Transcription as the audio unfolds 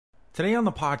Today on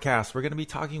the podcast, we're going to be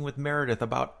talking with Meredith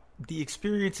about the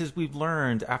experiences we've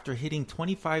learned after hitting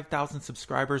 25,000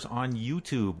 subscribers on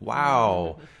YouTube.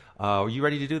 Wow. Are you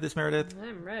ready to do this, Meredith?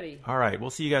 I'm ready. All right. We'll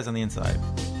see you guys on the inside.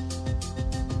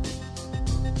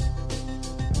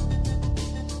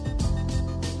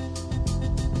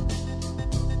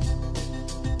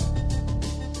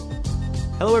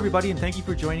 Hello, everybody, and thank you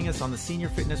for joining us on the Senior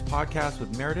Fitness Podcast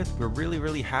with Meredith. We're really,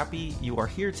 really happy you are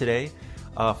here today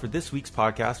for this week's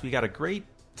podcast. We got a great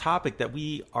topic that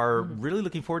we are really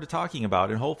looking forward to talking about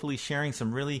and hopefully sharing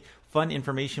some really fun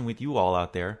information with you all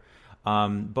out there.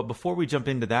 But before we jump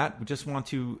into that, we just want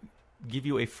to give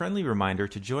you a friendly reminder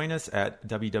to join us at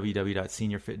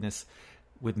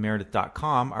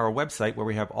www.seniorfitnesswithmeredith.com, our website where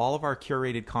we have all of our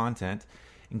curated content,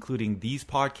 including these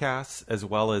podcasts, as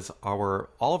well as all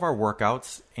of our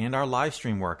workouts and our live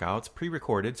stream workouts,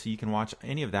 pre-recorded, so you can watch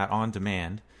any of that on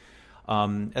demand,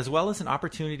 as well as an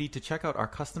opportunity to check out our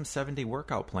custom 7-day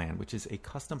workout plan, which is a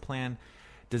custom plan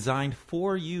designed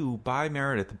for you by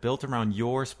Meredith, built around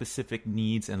your specific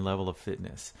needs and level of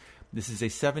fitness. This is a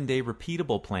 7-day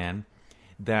repeatable plan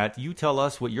that you tell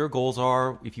us what your goals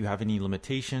are, if you have any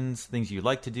limitations, things you'd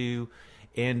like to do,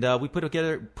 and we put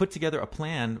together a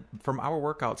plan from our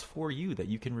workouts for you that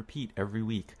you can repeat every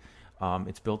week.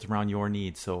 It's built around your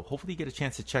needs. So hopefully you get a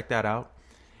chance to check that out.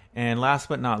 And last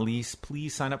but not least,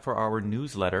 please sign up for our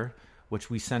newsletter, which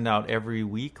we send out every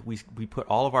week. We put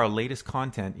all of our latest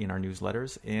content in our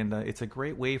newsletters, and it's a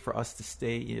great way for us to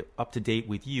stay up to date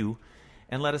with you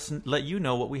and let you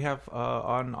know what we have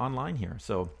online here.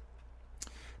 So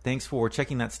thanks for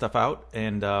checking that stuff out.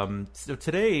 And so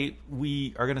today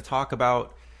we are going to talk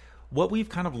about what we've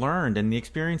kind of learned and the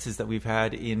experiences that we've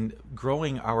had in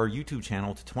growing our YouTube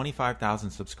channel to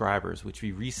 25,000 subscribers, which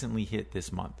we recently hit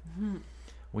this month,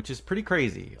 which is pretty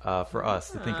crazy for us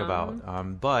to think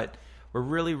about. But we're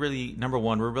really, really, number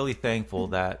one, we're really thankful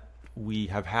that we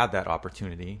have had that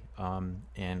opportunity. And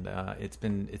it's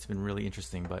been really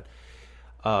interesting. But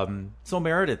so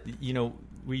Meredith,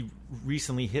 we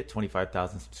recently hit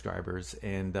 25,000 subscribers,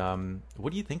 and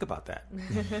what do you think about that?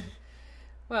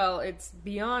 Well, it's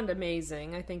beyond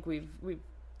amazing. I think we've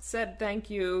said thank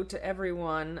you to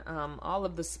everyone, all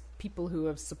of the people who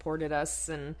have supported us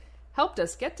and helped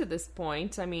us get to this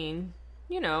point. I mean,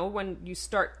 when you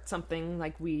start something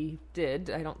like we did,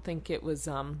 I don't think it was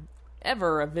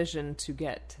ever a vision to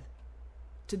get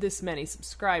to this many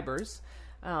subscribers.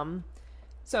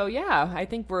 So yeah, I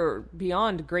think we're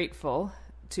beyond grateful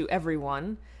to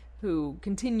everyone who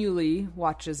continually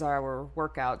watches our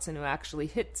workouts and who actually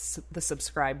hits the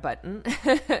subscribe button.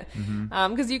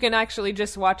 Because you can actually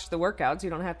just watch the workouts. You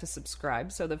don't have to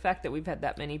subscribe. So the fact that we've had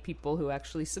that many people who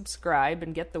actually subscribe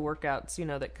and get the workouts,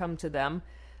 that come to them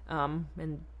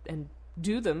and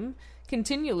do them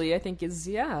continually, I think is,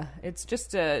 it's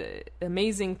just a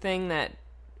amazing thing that,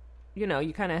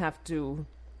 you kind of have to,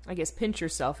 I guess, pinch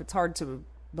yourself. It's hard to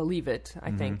believe it, I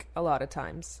think, a lot of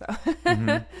times. So.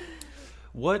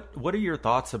 What are your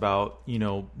thoughts about,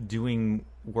 doing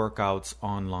workouts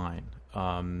online?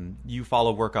 You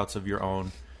follow workouts of your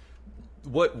own.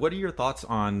 What are your thoughts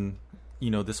on,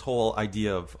 this whole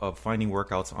idea of finding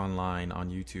workouts online on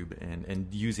YouTube and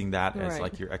using that as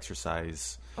like your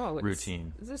exercise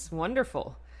routine? It's just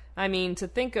wonderful. I mean, to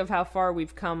think of how far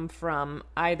we've come from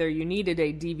either you needed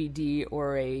a DVD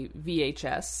or a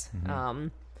VHS.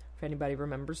 If anybody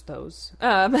remembers those.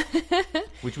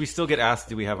 Which we still get asked,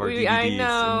 do we have our DVDs? I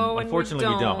know. And unfortunately,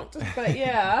 we don't. But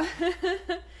yeah,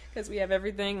 because we have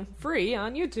everything free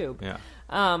on YouTube. Yeah.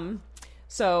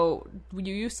 So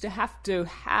you used to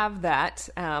have that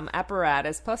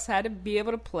apparatus, plus had to be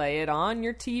able to play it on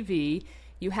your TV.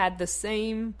 You had the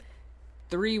same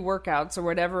 3 workouts or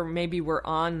whatever maybe were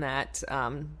on that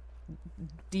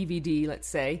DVD, let's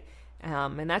say.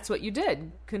 And that's what you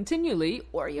did continually,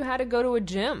 or you had to go to a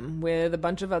gym with a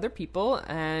bunch of other people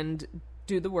and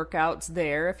do the workouts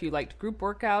there if you liked group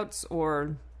workouts,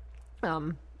 or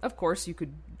of course you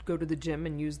could go to the gym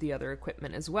and use the other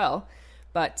equipment as well.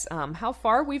 But how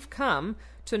far we've come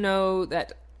to know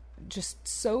that just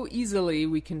so easily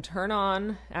we can turn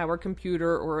on our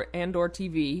computer or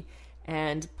TV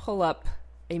and pull up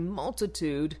a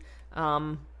multitude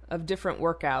of different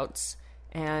workouts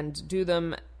and do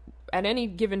them at any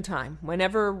given time,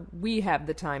 whenever we have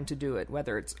the time to do it,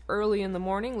 whether it's early in the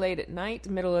morning, late at night,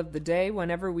 middle of the day,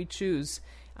 whenever we choose.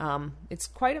 It's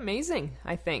quite amazing,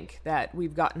 I think, that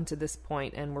we've gotten to this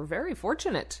point, and we're very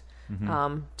fortunate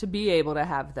to be able to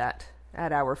have that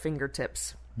at our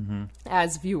fingertips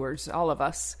as viewers, all of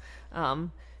us,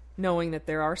 knowing that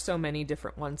there are so many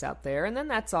different ones out there. And then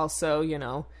that's also,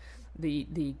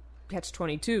 the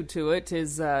catch-22 to it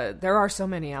is there are so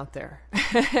many out there.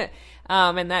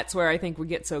 And that's where I think we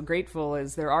get so grateful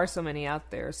is there are so many out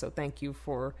there. So thank you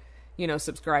for,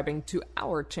 subscribing to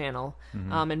our channel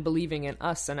and believing in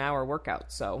us and our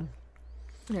workouts. So,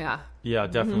 yeah. Yeah,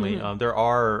 definitely. There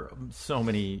are so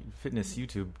many fitness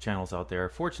YouTube channels out there.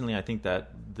 Fortunately, I think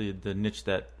that the niche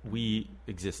that we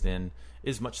exist in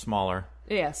is much smaller.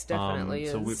 Yes, definitely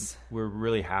so is. we're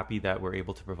really happy that we're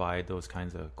able to provide those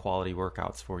kinds of quality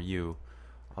workouts for you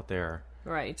out there.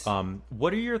 Right.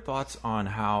 What are your thoughts on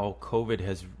how COVID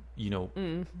has,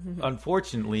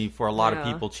 unfortunately for a lot of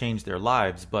people changed their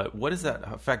lives, but what has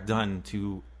that effect done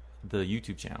to the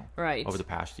YouTube channel over the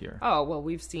past year? Oh, well,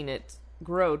 we've seen it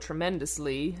grow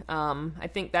tremendously. I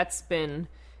think that's been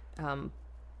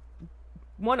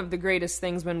one of the greatest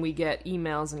things when we get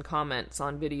emails and comments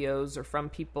on videos or from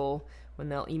people when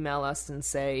they'll email us and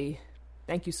say,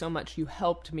 thank you so much, you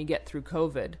helped me get through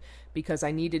COVID because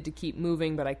I needed to keep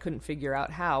moving but I couldn't figure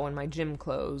out how and my gym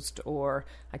closed, or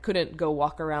I couldn't go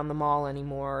walk around the mall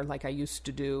anymore like I used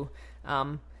to do.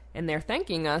 And they're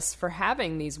thanking us for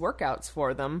having these workouts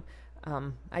for them.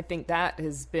 I think that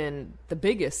has been the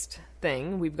biggest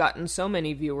thing. We've gotten so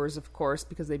many viewers, of course,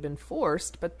 because they've been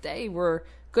forced, but they were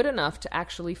good enough to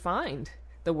actually find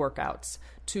the workouts,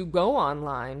 to go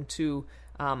online, to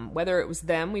whether it was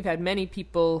them. We've had many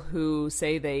people who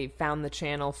say they found the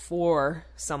channel for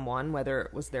someone, whether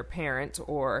it was their parent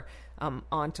or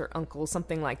aunt or uncle,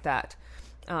 something like that.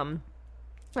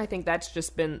 I think that's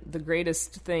just been the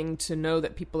greatest thing, to know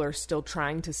that people are still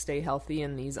trying to stay healthy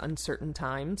in these uncertain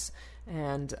times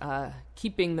and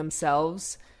keeping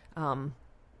themselves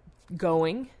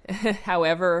going,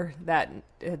 however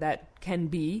that can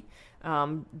be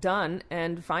done.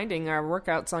 And finding our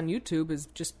workouts on YouTube has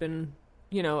just been,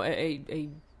 a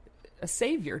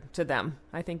savior to them.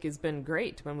 I think has been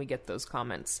great when we get those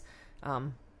comments.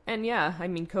 And yeah, I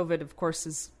mean, COVID, of course,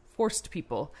 has forced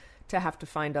people to have to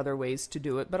find other ways to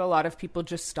do it, but a lot of people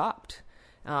just stopped.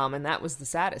 And that was the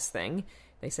saddest thing.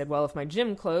 They said, well, if my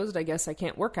gym closed, I guess I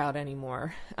can't work out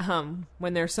anymore.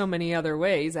 When there's so many other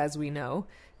ways, as we know.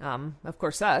 Of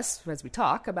course, us, as we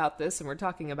talk about this, and we're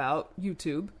talking about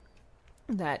YouTube,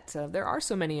 that there are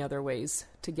so many other ways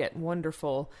to get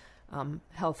wonderful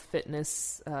health,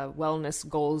 fitness, wellness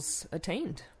goals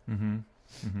attained. Mm-hmm.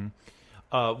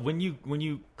 Mm-hmm. When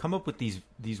you come up with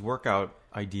these workout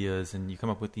ideas and you come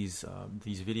up with these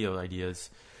video ideas,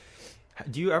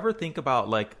 do you ever think about,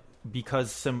 like,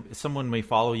 because someone may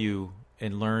follow you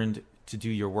and learned to do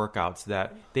your workouts,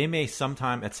 that they may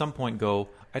at some point go,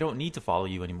 I don't need to follow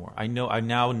you anymore. I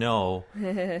now know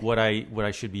what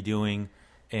I should be doing,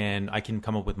 and I can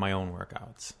come up with my own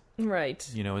workouts. Right.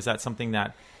 Is that something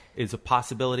that is a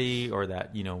possibility, or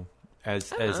that,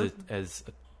 as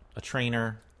a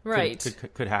trainer, right,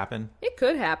 could happen? It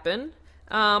could happen.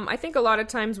 I think a lot of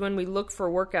times when we look for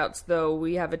workouts, though,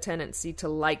 we have a tendency to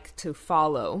like to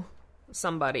follow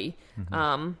somebody.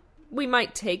 Mm-hmm. We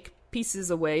might take pieces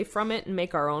away from it and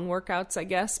make our own workouts, I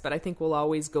guess, but I think we'll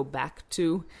always go back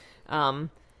to,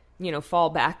 fall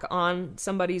back on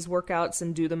somebody's workouts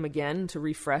and do them again to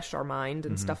refresh our mind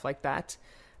and stuff like that.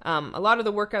 A lot of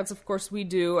the workouts, of course, we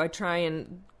do, I try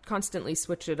and constantly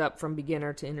switch it up from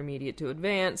beginner to intermediate to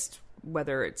advanced,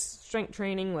 whether it's strength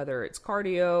training, whether it's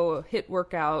cardio, HIIT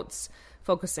workouts,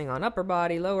 focusing on upper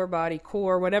body, lower body,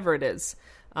 core, whatever it is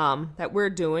that we're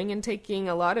doing, and taking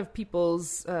a lot of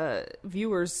people's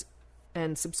viewers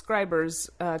and subscribers'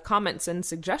 comments and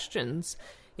suggestions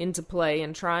into play,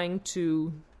 and trying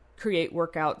to create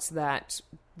workouts that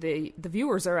the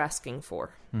viewers are asking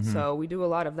for. Mm-hmm. So we do a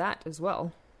lot of that as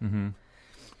well. Mm-hmm.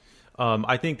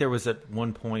 I think there was at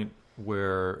one point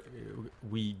where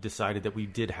we decided that we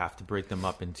did have to break them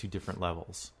up into different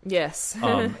levels. Yes.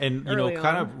 And,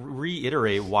 kind of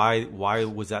reiterate why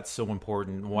was that so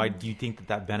important? Why do you think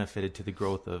that benefited to the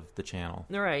growth of the channel?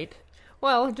 Right.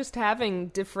 Well, just having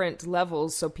different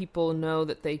levels so people know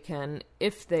that they can,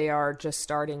 if they are just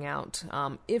starting out,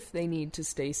 if they need to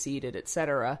stay seated,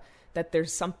 etc., that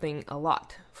there's something a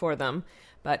lot for them.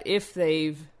 But if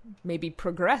they've maybe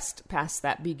progressed past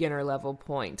that beginner level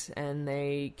point and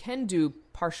they can do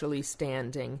partially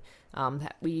standing,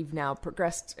 that we've now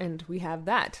progressed and we have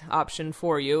that option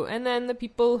for you. And then the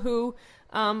people who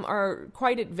are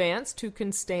quite advanced, who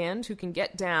can stand, who can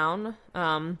get down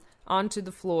onto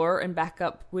the floor and back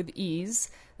up with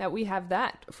ease, that we have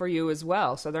that for you as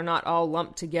well. So they're not all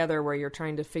lumped together where you're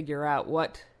trying to figure out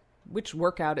which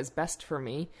workout is best for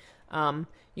me.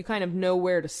 You kind of know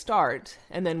where to start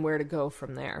and then where to go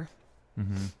from there.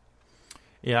 Mm-hmm.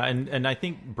 Yeah, and I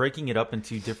think breaking it up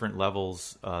into different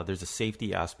levels, there's a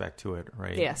safety aspect to it,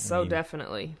 right? Yes,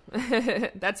 definitely.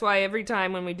 That's why every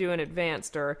time when we do an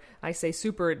advanced, or I say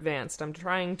super advanced, I'm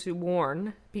trying to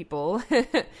warn people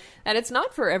that it's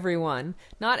not for everyone.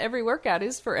 Not every workout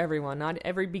is for everyone. Not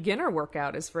every beginner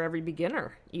workout is for every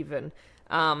beginner, even.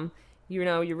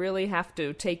 You really have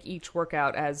to take each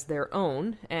workout as their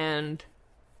own and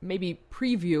maybe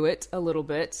preview it a little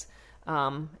bit.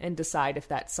 And decide if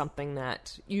that's something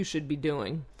that you should be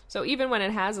doing. So even when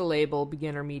it has a label,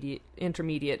 beginner,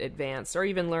 intermediate, advanced, or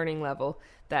even learning level,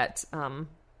 that,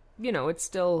 it's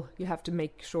still, you have to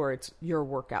make sure it's your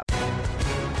workout.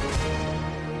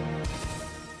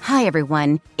 Hi,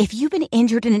 everyone. If you've been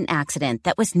injured in an accident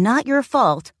that was not your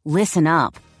fault, listen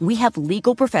up. We have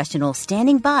legal professionals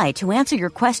standing by to answer your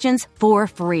questions for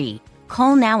free.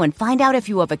 Call now and find out if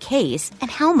you have a case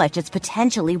and how much it's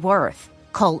potentially worth.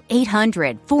 Call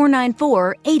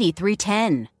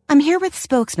 800-494-8310. I'm here with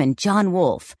spokesman John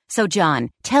Wolf. So, John,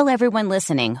 tell everyone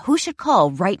listening who should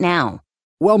call right now.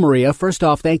 Well, Maria, first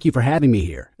off, thank you for having me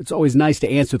here. It's always nice to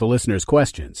answer the listeners'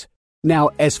 questions. Now,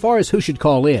 as far as who should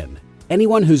call in,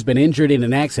 anyone who's been injured in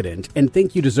an accident and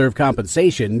think you deserve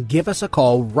compensation, give us a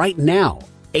call right now.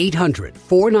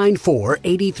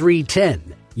 800-494-8310.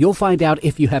 You'll find out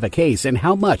if you have a case and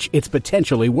how much it's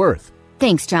potentially worth.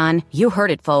 Thanks, John. You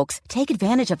heard it, folks. Take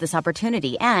advantage of this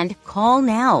opportunity and call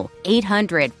now.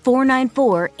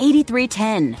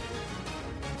 800-494-8310.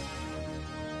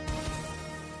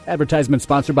 Advertisement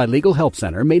sponsored by Legal Help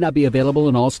Center. May not be available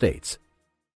in all states.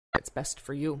 It's best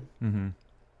for you. Mm-hmm.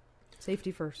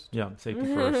 Safety first. Yeah,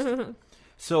 safety first.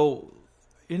 So,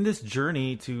 in this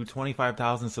journey to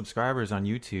 25,000 subscribers on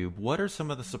YouTube, what are some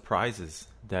of the surprises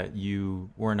that you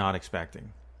were not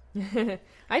expecting?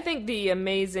 I think the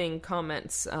amazing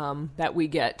comments that we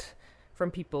get from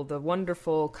people, the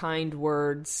wonderful, kind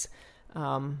words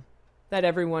that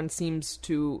everyone seems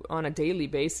to, on a daily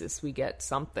basis, we get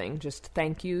something, just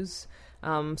thank yous.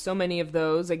 So many of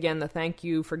those. Again, the thank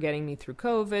you for getting me through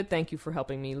COVID. Thank you for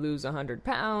helping me lose 100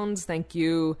 pounds. Thank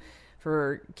you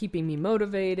for keeping me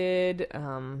motivated.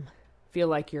 Feel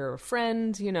like you're a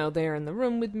friend, there in the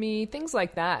room with me. Things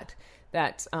like that.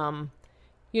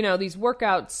 These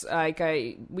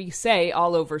workouts, we say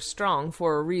all over strong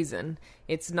for a reason.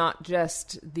 It's not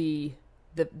just the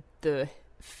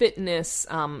fitness,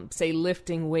 say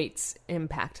lifting weights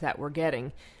impact that we're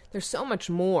getting. There's so much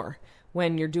more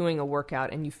when you're doing a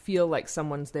workout and you feel like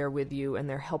someone's there with you and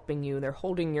they're helping you, they're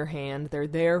holding your hand, they're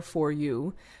there for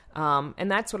you.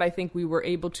 And that's what I think we were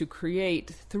able to create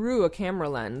through a camera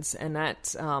lens. And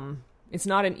that it's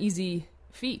not an easy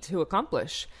feat to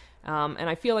accomplish. And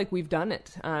I feel like we've done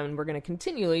it, and we're going to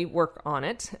continually work on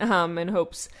it in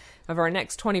hopes of our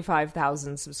next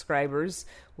 25,000 subscribers.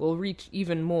 We'll reach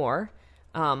even more.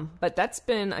 But that's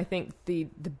been, I think, the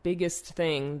biggest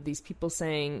thing, these people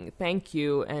saying thank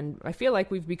you. And I feel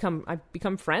like I've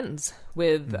become friends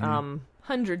with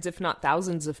hundreds, if not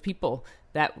thousands of people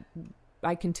that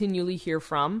I continually hear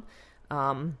from.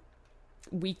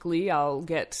 Weekly, I'll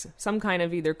get some kind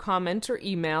of either comment or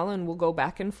email, and we'll go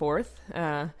back and forth.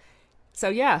 So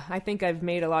yeah, I think I've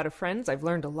made a lot of friends. I've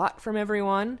learned a lot from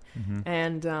everyone,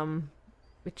 and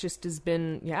it just has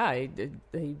been, a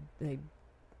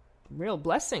real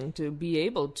blessing to be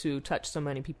able to touch so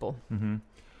many people. Mm-hmm.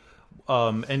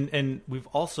 And we've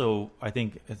also, I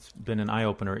think it's been an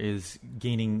eye-opener, is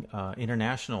gaining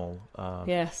international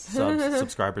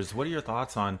subscribers. What are your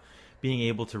thoughts on being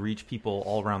able to reach people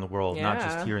all around the world, not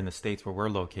just here in the States where we're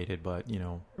located, but,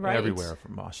 everywhere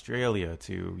from Australia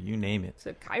to you name it.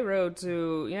 To Cairo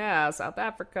to, South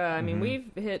Africa. I mean, we've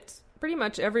hit pretty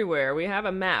much everywhere. We have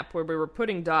a map where we were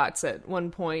putting dots at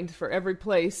one point for every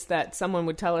place that someone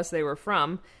would tell us they were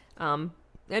from. And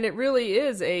it really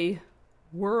is a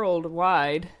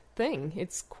worldwide thing.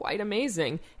 It's quite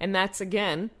amazing. And that's,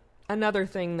 again, another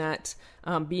thing that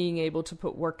being able to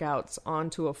put workouts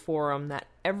onto a forum that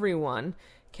everyone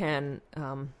can,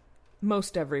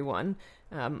 most everyone,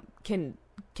 can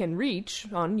reach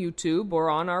on YouTube or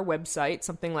on our website,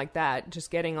 something like that. Just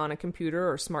getting on a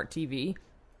computer or smart TV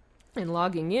and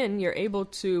logging in, you're able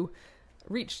to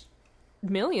reach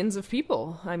millions of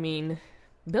people. I mean,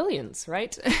 billions,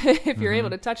 right? If you're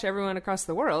able to touch everyone across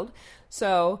the world.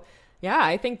 So yeah,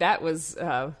 I think that was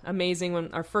amazing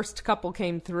when our first couple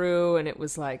came through, and it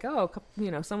was like,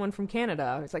 someone from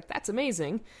Canada. It's like, that's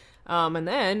amazing. And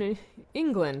then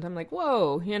England, I'm like,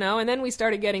 whoa, and then we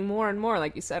started getting more and more,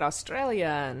 like you said,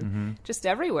 Australia and just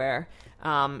everywhere.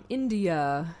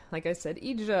 India, like I said,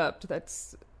 Egypt,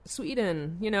 that's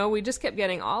Sweden, we just kept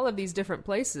getting all of these different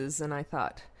places. And I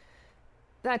thought,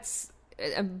 that's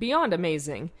beyond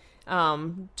amazing.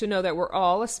 to know that we're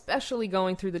all, especially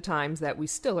going through the times that we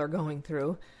still are going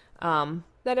through,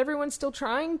 that everyone's still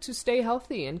trying to stay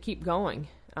healthy and keep going.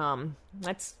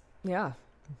 That's, yeah.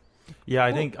 Yeah,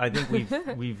 I think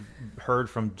we've heard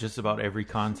from just about every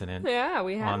continent We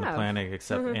have on the planet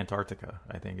except Antarctica.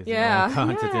 I think is the Yeah.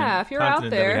 only continent, Yeah, if you're out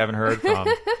continent that there. we haven't heard from. Out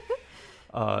there,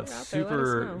 let us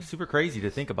know. Super crazy to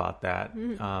think about that.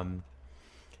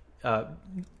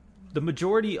 The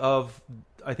majority of,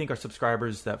 I think, our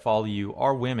subscribers that follow you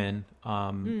are women.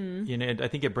 You know, I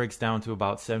think it breaks down to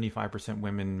about 75%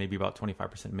 women, maybe about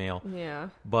 25% male. Yeah.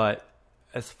 But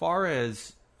as far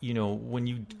as, you know, when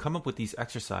you come up with these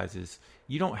exercises,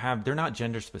 they're not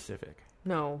gender specific.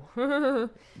 No.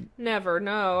 Never.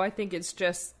 No. I think it's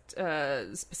just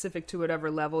specific to whatever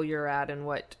level you're at and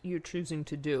what you're choosing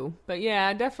to do. But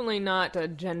yeah, definitely not a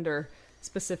gender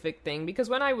specific thing, because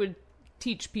when I would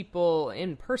teach people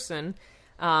in person,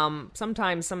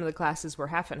 sometimes some of the classes were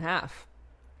half and half.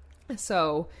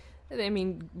 So, I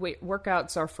mean,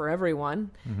 workouts are for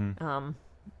everyone.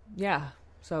 Yeah.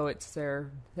 So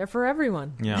they're for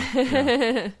everyone.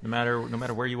 Yeah. No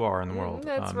matter where you are in the world.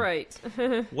 That's right.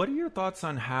 What are your thoughts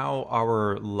on how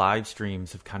our live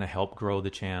streams have kind of helped grow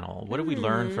the channel? What have we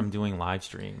learned from doing live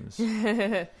streams?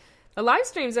 The live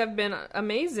streams have been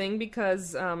amazing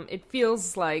because it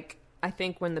feels like, I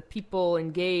think, when the people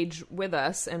engage with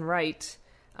us and write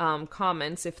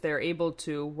comments, if they're able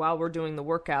to, while we're doing the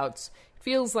workouts, it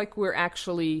feels like we're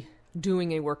actually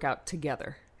doing a workout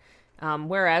together.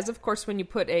 Whereas, of course, when you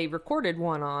put a recorded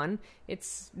one on,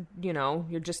 it's, you know,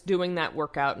 you're just doing that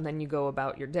workout and then you go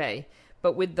about your day.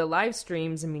 But with the live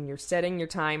streams, I mean, you're setting your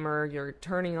timer, you're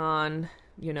turning on,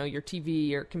 you know, your TV,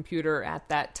 your computer at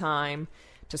that time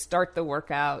to start the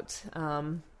workout.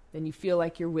 And you feel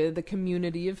like you're with a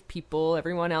community of people,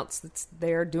 everyone else that's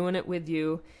there doing it with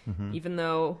you. Even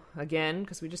though, again,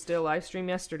 because we just did a live stream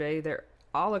yesterday, they're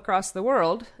all across the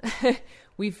world.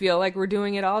 We feel like we're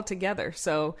doing it all together.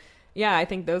 So, yeah, I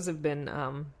think those have been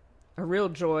a real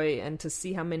joy, and to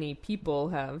see how many people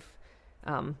have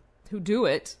who do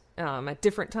it at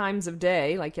different times of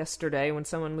day, like yesterday when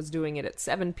someone was doing it at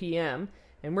 7 p.m.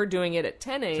 and we're doing it at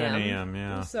 10 a.m. 10 a.m.,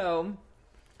 yeah. So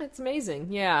it's amazing.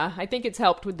 Yeah, I think it's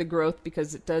helped with the growth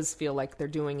because it does feel like they're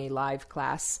doing a live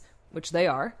class, which they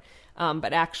are,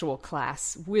 but actual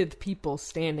class with people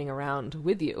standing around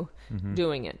with you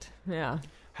doing it. Yeah.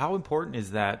 How important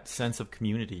is that sense of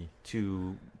community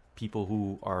to people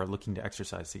who are looking to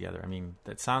exercise together? I mean,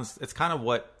 it's kind of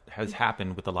what has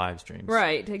happened with the live streams.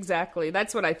 Right, exactly.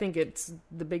 That's what I think it's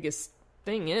the biggest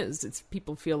thing is. It's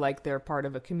people feel like they're part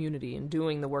of a community and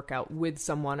doing the workout with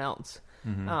someone else.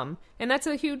 And that's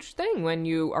a huge thing when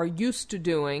you are used to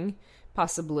doing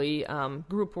possibly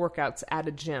group workouts at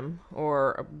a gym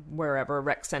or wherever, a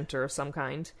rec center of some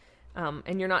kind,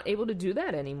 and you're not able to do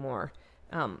that anymore.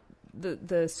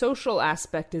 The social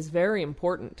aspect is very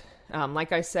important.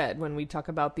 Like I said, when we talk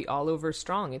about the all over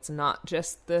strong, it's not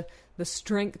just the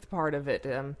strength part of it,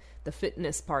 the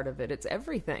fitness part of it. It's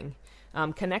everything.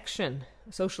 Connection,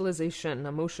 socialization,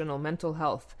 emotional, mental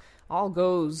health, all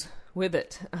goes with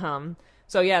it.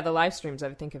 So yeah, the live streams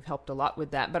I think have helped a lot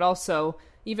with that. But also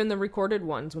even the recorded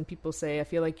ones, when people say, I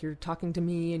feel like you're talking to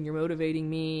me and you're motivating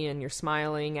me and you're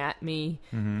smiling at me.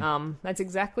 That's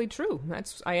exactly true.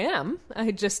 I am.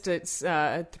 It's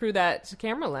through that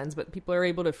camera lens, but people are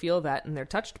able to feel that and they're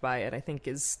touched by it. I think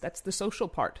that's the social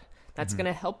part. That's going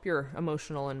to help your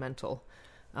emotional and mental.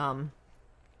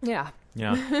 Yeah.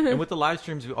 And with the live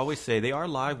streams, we always say they are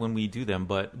live when we do them,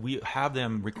 but we have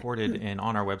them recorded and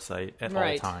on our website at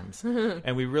all times.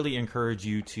 And we really encourage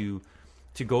you to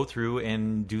go through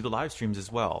and do the live streams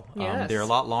as well. Yes. They're a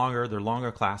lot longer. They're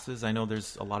longer classes. I know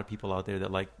there's a lot of people out there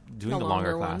that like doing the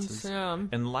longer classes. Ones,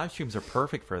 And the live streams are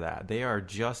perfect for that. They are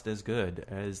just as good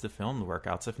as the filmed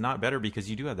workouts, if not better, because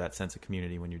you do have that sense of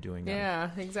community when you're doing them.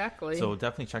 Yeah, exactly. So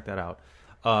definitely check that out.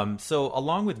 So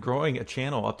along with growing a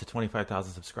channel up to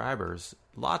 25,000 subscribers,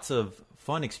 lots of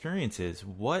fun experiences.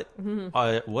 What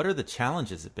are the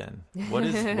challenges have been? What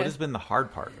has been the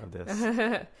hard part of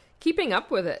this? Keeping up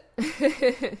with it.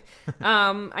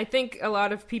 I think a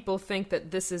lot of people think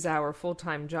that this is our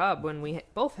full-time job when we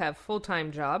both have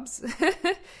full-time jobs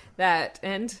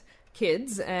and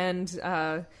kids and,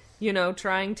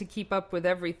 trying to keep up with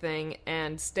everything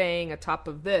and staying atop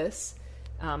of this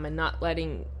and not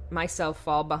letting myself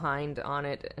fall behind on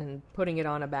it and putting it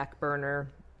on a back burner,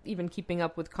 even keeping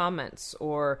up with comments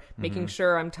or making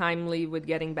sure I'm timely with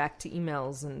getting back to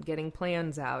emails and getting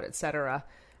plans out, etc.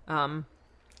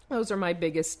 Those are my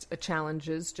biggest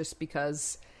challenges just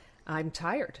because I'm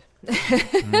tired,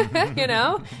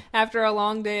 after a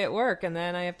long day at work, and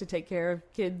then I have to take care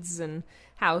of kids and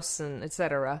house and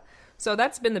etc. So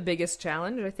that's been the biggest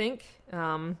challenge, I think.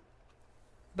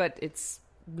 But it's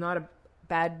not a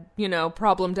bad,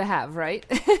 problem to have, right?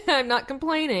 I'm not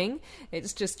complaining.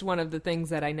 It's just one of the things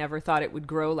that I never thought it would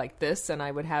grow like this, and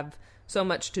I would have so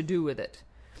much to do with it.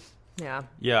 Yeah.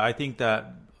 Yeah, I think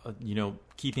that,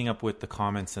 keeping up with the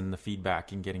comments and the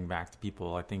feedback and getting back to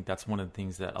people, I think that's one of the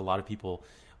things that a lot of people,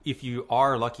 if you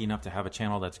are lucky enough to have a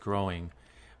channel that's growing,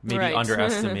 maybe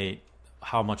underestimate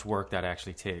how much work that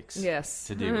actually takes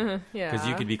to do. Because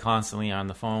you could be constantly on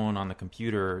the phone, on the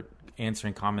computer,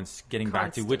 answering comments, getting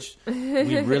back to, which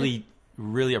we really,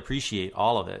 really appreciate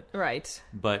all of it. Right.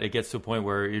 But it gets to a point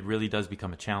where it really does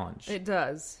become a challenge. It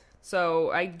does. So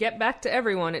I get back to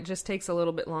everyone. It just takes a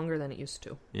little bit longer than it used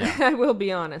to. Yeah. I will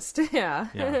be honest. Yeah.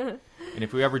 And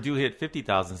if we ever do hit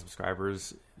 50,000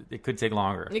 subscribers, it could take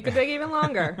longer. It could take even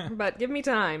longer, but give me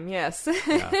time. Yes.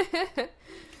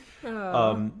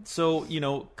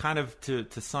 So, kind of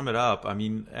to sum it up, I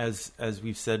mean, as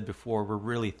we've said before, we're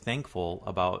really thankful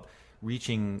about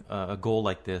reaching a goal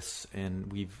like this.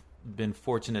 And we've been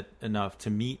fortunate enough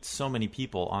to meet so many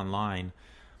people online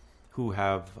who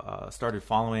have started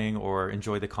following or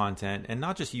enjoy the content, and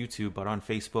not just YouTube, but on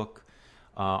Facebook,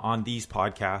 on these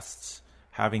podcasts,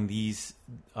 having these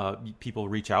people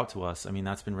reach out to us. I mean,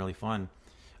 that's been really fun.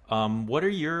 What are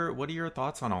your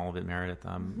thoughts on all of it, Meredith?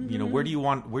 Where do you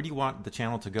want the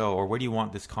channel to go, or where do you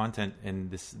want this content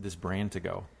and this brand to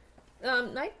go?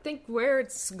 I think where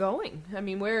it's going. I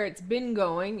mean, where it's been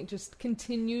going, just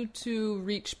continue to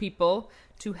reach people,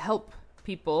 to help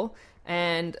people,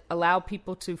 and allow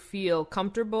people to feel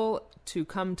comfortable to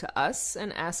come to us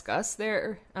and ask us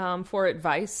for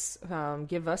advice,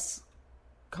 give us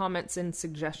comments and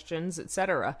suggestions,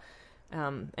 etc.,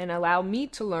 and allow me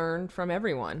to learn from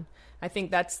everyone. I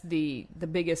think that's the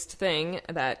biggest thing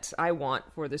that I want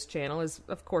for this channel is,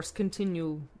 of course,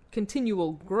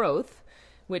 continual growth,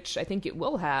 which I think it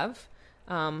will have,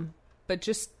 but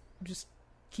just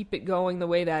keep it going the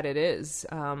way that it is.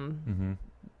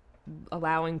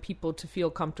 Allowing people to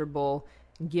feel comfortable,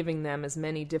 giving them as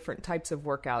many different types of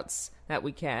workouts that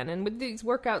we can. And with these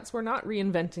workouts, we're not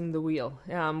reinventing the wheel.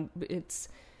 It's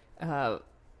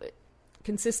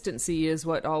consistency is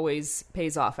what always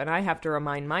pays off, and I have to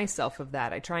remind myself of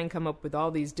that. I try and come up with all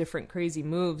these different crazy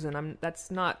moves, and that's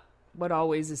not what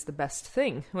always is the best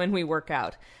thing when we work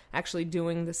out. Actually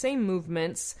doing the same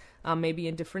movements, maybe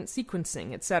in different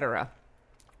sequencing, etc.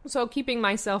 So keeping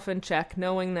myself in check,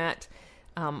 knowing that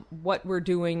what we're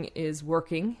doing is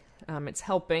working, it's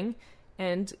helping,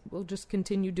 and we'll just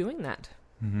continue doing that.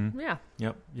 Yeah.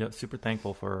 Yep. Super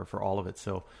thankful for all of it.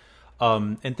 So,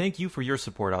 and thank you for your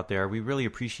support out there. We really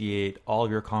appreciate all of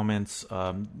your comments.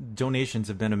 Donations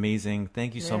have been amazing.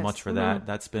 Thank you so much for that.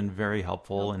 That's been very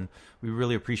helpful, and we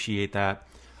really appreciate that.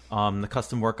 The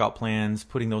custom workout plans,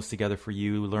 putting those together for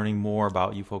you, learning more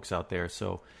about you folks out there.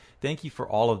 So thank you for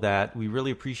all of that. We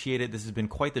really appreciate it. This has been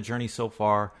quite the journey so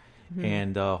far.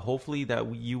 And hopefully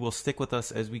that you will stick with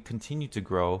us as we continue to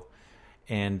grow.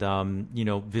 And,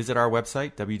 visit our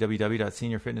website,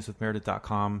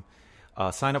 www.seniorfitnesswithmeredith.com.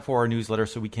 Sign up for our newsletter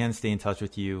so we can stay in touch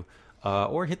with you.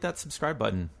 Or hit that subscribe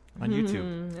button on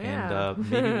YouTube. And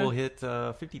maybe we'll hit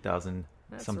 50,000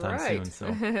 sometime soon. So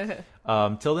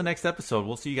till the next episode,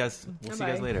 we'll see you guys. See you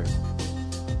guys later.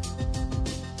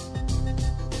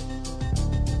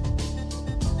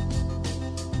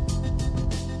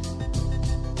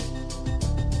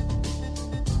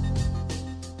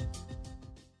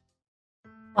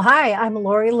 Hi, I'm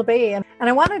Lori LeBay, and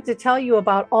I wanted to tell you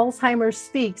about Alzheimer's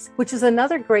Speaks, which is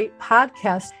another great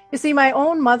podcast. You see, my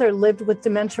own mother lived with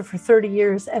dementia for 30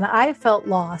 years, and I felt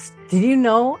lost. Did you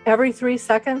know every 3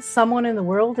 seconds someone in the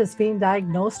world is being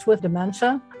diagnosed with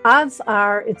dementia? Odds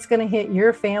are it's going to hit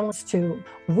your families too.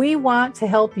 We want to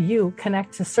help you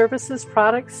connect to services,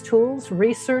 products, tools,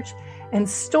 research, and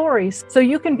stories so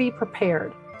you can be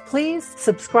prepared. Please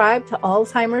subscribe to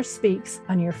Alzheimer's Speaks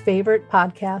on your favorite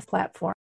podcast platform.